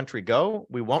of this country go.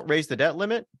 We won't raise the debt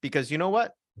limit because you know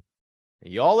what?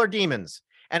 Y'all are demons.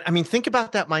 And I mean, think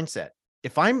about that mindset.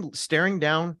 If I'm staring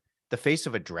down the face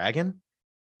of a dragon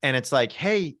and it's like,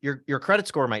 hey, your credit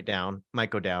score might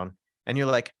go down. And you're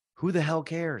like, who the hell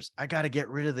cares? I got to get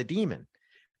rid of the demon.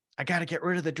 I got to get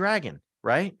rid of the dragon,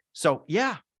 right? So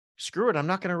yeah, screw it. I'm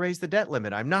not going to raise the debt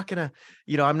limit. I'm not going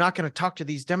to talk to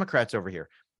these Democrats over here.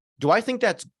 Do I think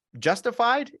that's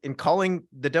justified in calling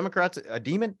the Democrats a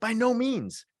demon? By no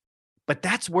means. But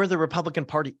that's where the Republican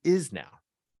Party is now.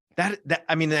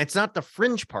 I mean, it's not the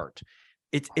fringe part.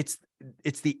 It's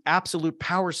the absolute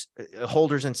power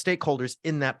holders and stakeholders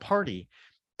in that party.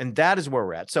 And that is where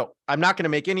we're at. So I'm not going to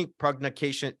make any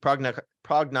prognostications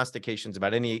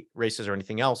about any races or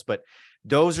anything else, but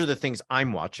those are the things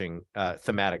I'm watching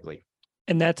thematically.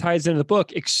 And that ties into the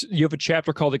book. You have a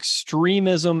chapter called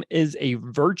Extremism is a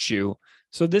Virtue.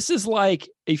 So this is like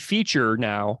a feature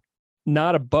now,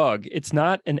 not a bug. It's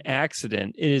not an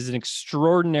accident. It is an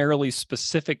extraordinarily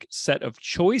specific set of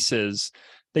choices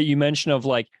that you mentioned, of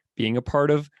like being a part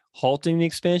of halting the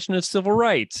expansion of civil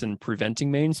rights and preventing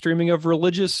mainstreaming of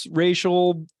religious,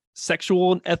 racial,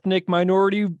 sexual, and ethnic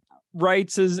minority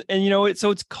rights and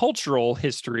so it's cultural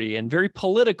history and very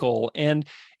political, and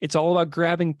it's all about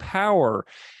grabbing power.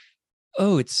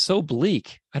 Oh, it's so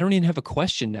bleak. I don't even have a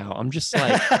question now. I'm just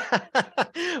like,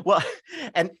 well,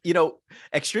 and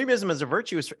extremism as a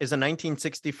virtue is a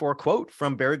 1964 quote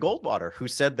from Barry Goldwater, who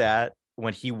said that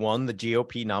when he won the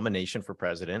GOP nomination for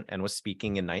president and was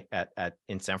speaking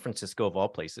in San Francisco of all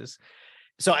places.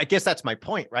 So I guess that's my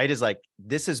point, right? Is like,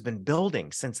 this has been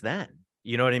building since then.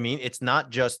 You know what I mean? It's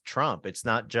not just Trump. It's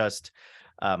not just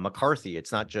McCarthy.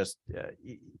 It's not just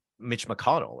Mitch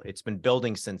McConnell. It's been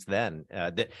building since then.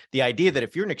 The idea that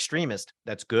if you're an extremist,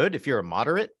 that's good. If you're a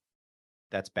moderate,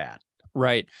 that's bad.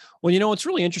 Right. Well, what's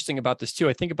really interesting about this too,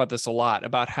 I think about this a lot,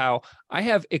 about how I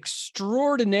have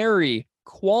extraordinary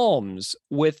qualms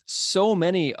with so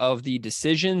many of the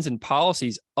decisions and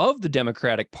policies of the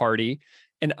Democratic Party,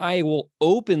 and I will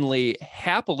openly,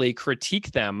 happily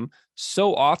critique them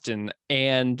so often.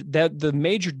 And that the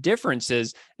major difference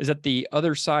is that the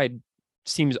other side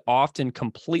seems often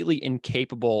completely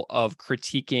incapable of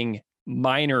critiquing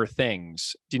minor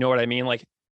things. Do you know what I mean? Like,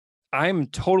 I'm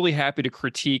totally happy to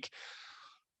critique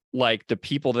like the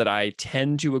people that I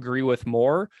tend to agree with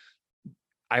more.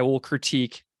 I will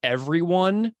critique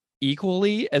everyone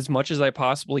equally as much as I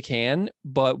possibly can,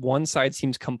 but one side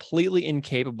seems completely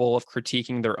incapable of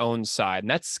critiquing their own side, and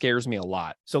that scares me a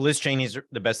lot. So Liz Cheney's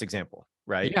the best example,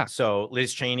 right? Yeah. So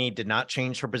Liz Cheney did not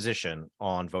change her position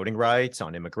on voting rights,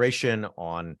 on immigration,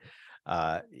 on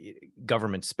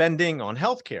government spending, on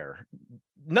healthcare.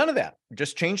 None of that.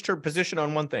 Just changed her position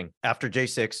on one thing. After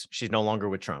J6, she's no longer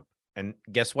with Trump. And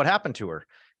guess what happened to her?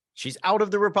 She's out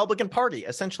of the Republican Party,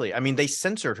 essentially. I mean, they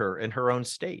censored her in her own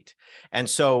state. And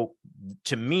so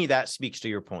to me, that speaks to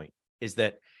your point, is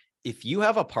that if you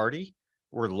have a party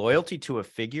where loyalty to a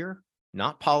figure,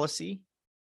 not policy,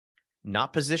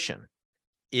 not position,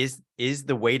 is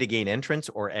the way to gain entrance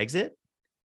or exit,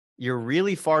 you're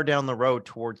really far down the road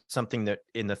towards something that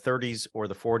in the 30s or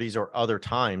the 40s or other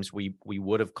times we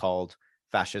would have called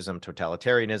fascism,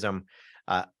 totalitarianism,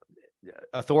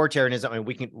 authoritarianism. I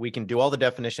mean, we can do all the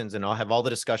definitions and I'll have all the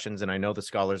discussions, and I know the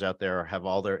scholars out there have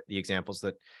all the examples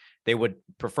that they would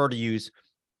prefer to use.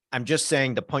 I'm just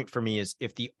saying the point for me is,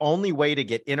 if the only way to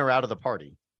get in or out of the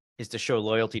party is to show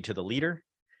loyalty to the leader,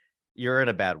 you're in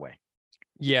a bad way.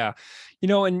 Yeah.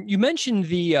 And you mentioned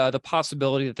the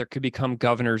possibility that there could become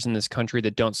governors in this country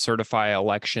that don't certify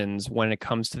elections when it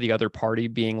comes to the other party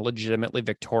being legitimately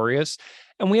victorious.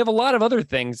 And we have a lot of other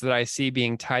things that I see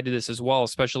being tied to this as well,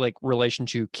 especially like relation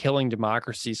to killing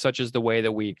democracy, such as the way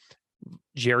that we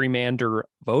gerrymander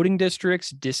voting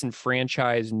districts,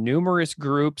 disenfranchise numerous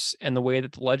groups, and the way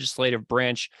that the legislative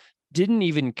branch didn't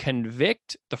even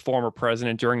convict the former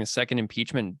president during the second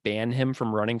impeachment, ban him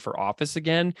from running for office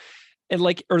again. And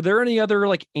like, are there any other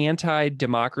like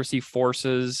anti-democracy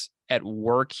forces at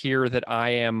work here that I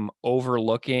am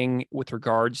overlooking with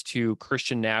regards to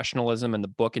Christian nationalism and the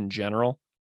book in general?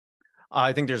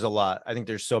 I think there's a lot. I think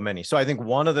there's so many. So I think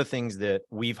one of the things that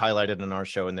we've highlighted in our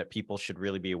show and that people should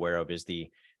really be aware of is the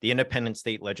independent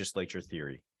state legislature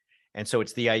theory. And so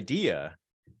it's the idea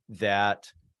that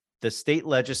the state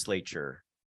legislature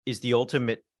is the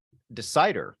ultimate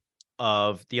decider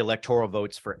of the electoral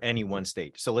votes for any one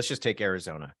state. So let's just take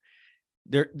Arizona.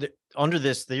 Under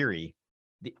this theory,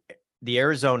 the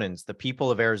Arizonans, the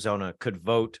people of Arizona, could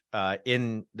vote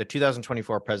in the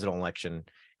 2024 presidential election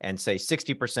and say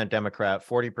 60% Democrat,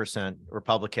 40%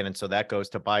 Republican, and so that goes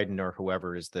to Biden or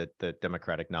whoever is the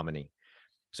Democratic nominee.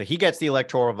 So he gets the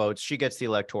electoral votes, she gets the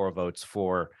electoral votes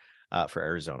for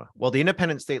Arizona. Well, the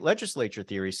independent state legislature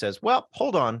theory says, well,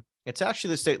 hold on, it's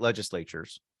actually the state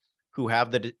legislatures who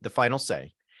have the final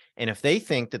say. And if they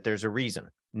think that there's a reason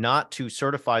not to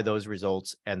certify those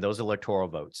results and those electoral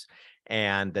votes,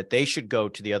 and that they should go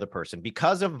to the other person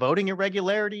because of voting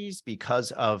irregularities,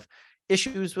 because of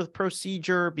issues with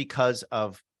procedure, because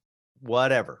of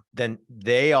whatever, then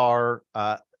they are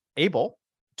able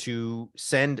to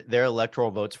send their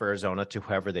electoral votes for Arizona to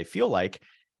whoever they feel like.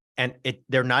 And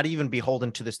they're not even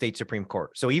beholden to the state Supreme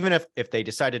Court. So even if they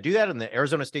decide to do that and the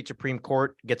Arizona State Supreme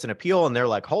Court gets an appeal and they're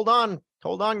like, hold on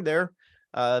there,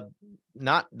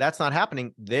 that's not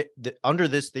happening. Under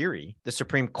this theory, the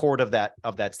Supreme Court of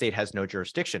that state has no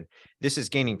jurisdiction. This is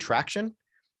gaining traction,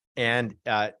 and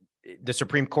the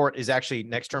Supreme Court is actually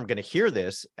next term going to hear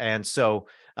this, and so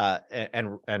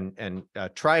and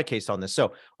try a case on this.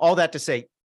 So all that to say,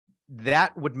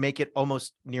 that would make it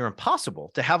almost near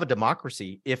impossible to have a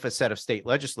democracy if a set of state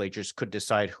legislatures could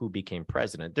decide who became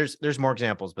president. There's more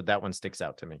examples, but that one sticks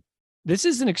out to me. This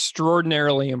is an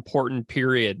extraordinarily important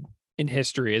period in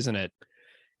history, isn't it?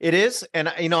 It is. And,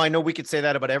 I know we could say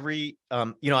that about every,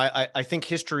 I think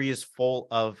history is full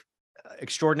of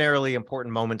extraordinarily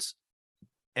important moments,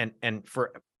 and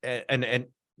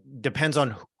depends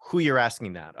on who you're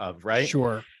asking that of, right?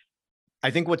 Sure.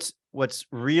 I think what's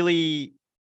really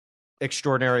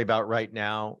extraordinary about right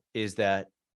now is that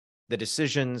the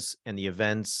decisions and the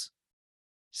events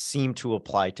seem to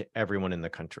apply to everyone in the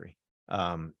country.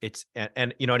 And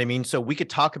you know what I mean? So we could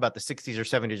talk about the 60s or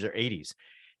 70s or 80s,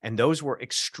 and those were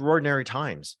extraordinary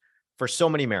times for so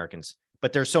many Americans,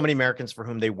 but there's so many Americans for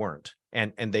whom they weren't,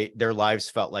 and their lives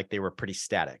felt like they were pretty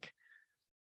static.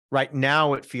 Right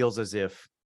now, it feels as if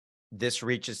this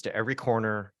reaches to every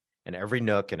corner and every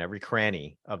nook and every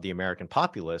cranny of the American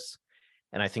populace.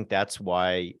 And I think that's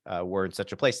why we're in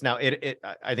such a place. Now,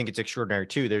 I think it's extraordinary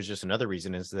too. There's just another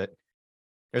reason, is that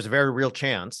there's a very real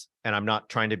chance, and I'm not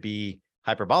trying to be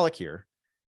hyperbolic here,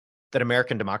 that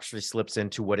American democracy slips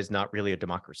into what is not really a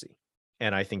democracy.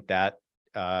 And I think that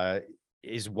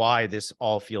is why this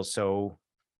all feels so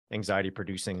anxiety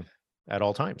producing at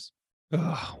all times.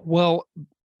 Well,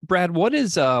 Brad, what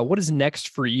is next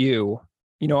for you?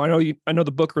 You know, I know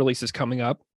the book release is coming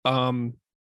up.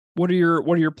 What are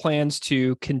your plans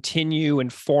to continue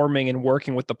informing and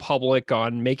working with the public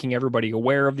on making everybody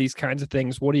aware of these kinds of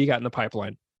things? What do you got in the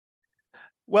pipeline?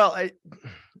 Well,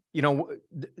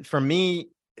 for me,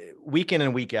 week in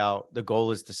and week out, the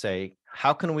goal is to say,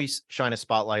 how can we shine a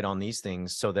spotlight on these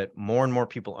things so that more and more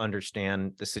people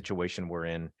understand the situation we're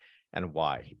in and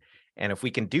why? And if we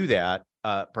can do that,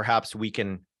 perhaps we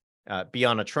can be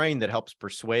on a train that helps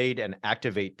persuade and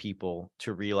activate people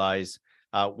to realize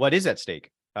what is at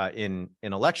stake in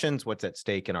elections, what's at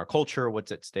stake in our culture,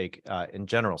 what's at stake in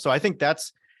general. So I think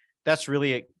that's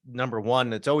really number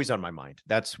one. It's always on my mind.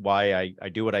 That's why I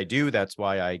do what I do. That's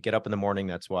why I get up in the morning.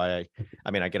 That's why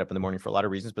I get up in the morning for a lot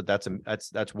of reasons, but that's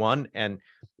one. And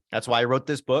that's why I wrote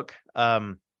this book.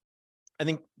 I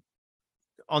think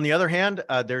on the other hand,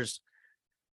 there's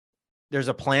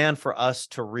a plan for us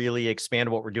to really expand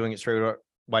what we're doing at Straight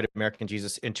White American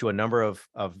Jesus into a number of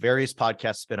various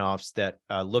podcast spinoffs that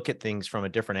look at things from a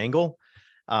different angle,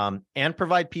 and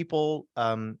provide people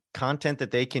content that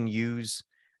they can use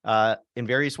in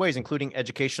various ways, including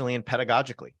educationally and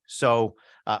pedagogically. So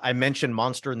I mentioned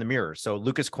Monster in the Mirror. So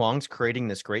Lucas Kwong's creating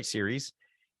this great series,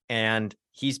 and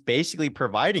he's basically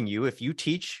providing you, if you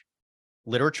teach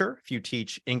literature, if you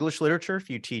teach English literature, if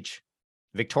you teach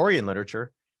Victorian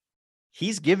literature,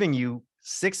 he's giving you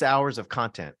 6 hours of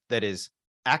content that is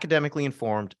academically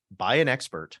informed by an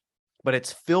expert, but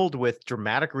it's filled with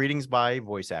dramatic readings by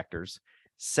voice actors,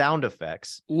 sound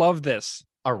effects. Love this.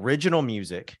 Original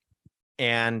music.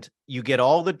 And you get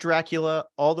all the Dracula,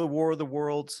 all the War of the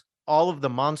Worlds, all of the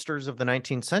monsters of the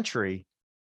 19th century.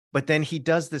 But then he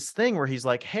does this thing where he's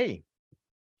like, hey,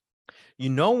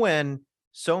 when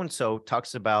so-and-so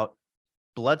talks about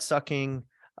blood-sucking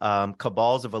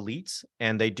cabals of elites,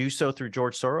 and they do so through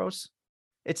George Soros,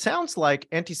 it sounds like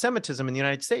anti-Semitism in the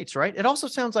United States, right? It also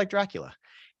sounds like Dracula.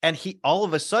 And all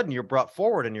of a sudden you're brought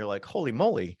forward and you're like, holy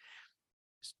moly.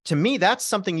 To me, that's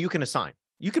something you can assign.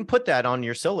 You can put that on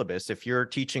your syllabus if you're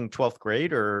teaching 12th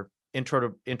grade or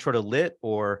intro to lit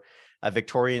or a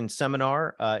Victorian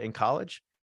seminar in college.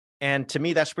 And to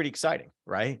me, that's pretty exciting,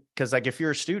 right? Because like if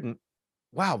you're a student,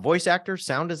 wow, voice actor,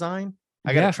 sound design,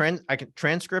 I got I can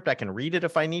transcript, I can read it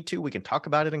if I need to. We can talk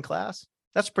about it in class.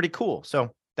 That's pretty cool.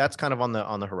 So that's kind of on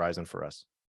the horizon for us.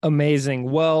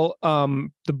 Amazing. Well,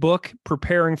 the book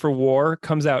Preparing for War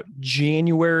comes out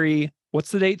January, what's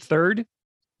the date? 3rd?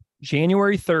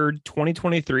 January 3rd,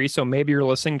 2023. So maybe you're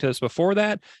listening to this before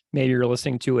that. Maybe you're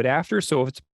listening to it after. So if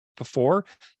it's before,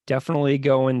 definitely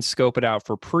go and scope it out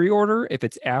for pre-order. If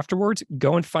it's afterwards,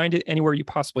 go and find it anywhere you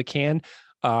possibly can.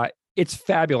 It's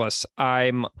fabulous.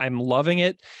 I'm loving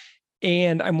it.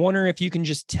 And I'm wondering if you can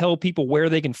just tell people where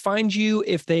they can find you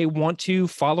if they want to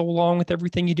follow along with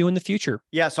everything you do in the future.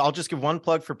 Yeah, so I'll just give one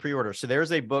plug for pre-order. So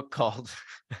there's a book called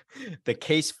The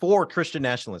Case for Christian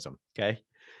Nationalism, okay?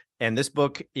 And this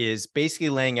book is basically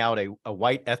laying out a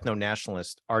white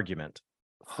ethno-nationalist argument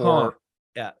for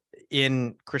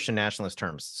in Christian nationalist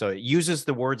terms. So it uses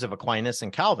the words of Aquinas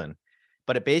and Calvin,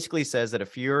 but it basically says that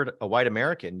if you're a white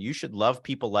American, you should love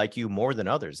people like you more than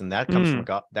others, and that comes from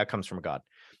God. That comes from God.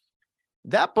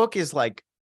 That book is like,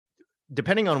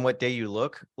 depending on what day you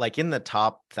look, like in the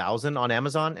top 1,000 on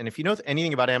Amazon. And if you know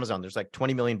anything about Amazon, there's like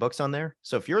 20 million books on there.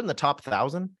 So if you're in the top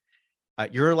 1,000,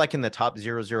 you're like in the top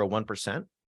 0.001%.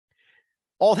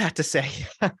 All that to say,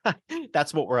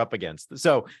 that's what we're up against.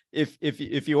 So if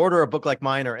you order a book like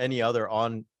mine or any other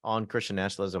on Christian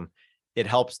nationalism, it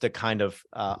helps to kind of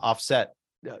offset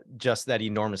just that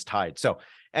enormous tide. So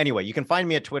anyway, you can find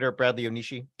me at Twitter, Bradley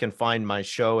Onishi. You can find my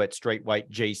show at Straight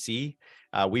White JC.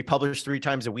 We publish 3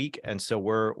 times a week, and so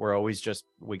we're always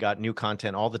we got new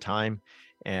content all the time,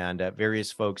 and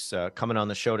various folks coming on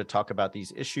the show to talk about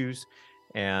these issues,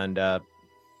 and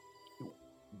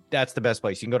that's the best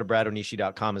place. You can go to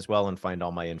bradonishi.com as well and find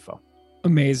all my info.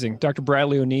 Amazing. Dr.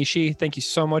 Bradley Onishi, thank you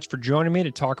so much for joining me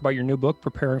to talk about your new book,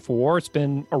 Preparing for War. It's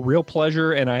been a real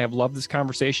pleasure, and I have loved this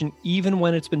conversation. Even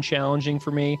when it's been challenging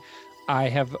for me, I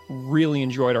have really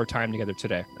enjoyed our time together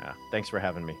today. Thanks for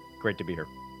having me. Great to be here.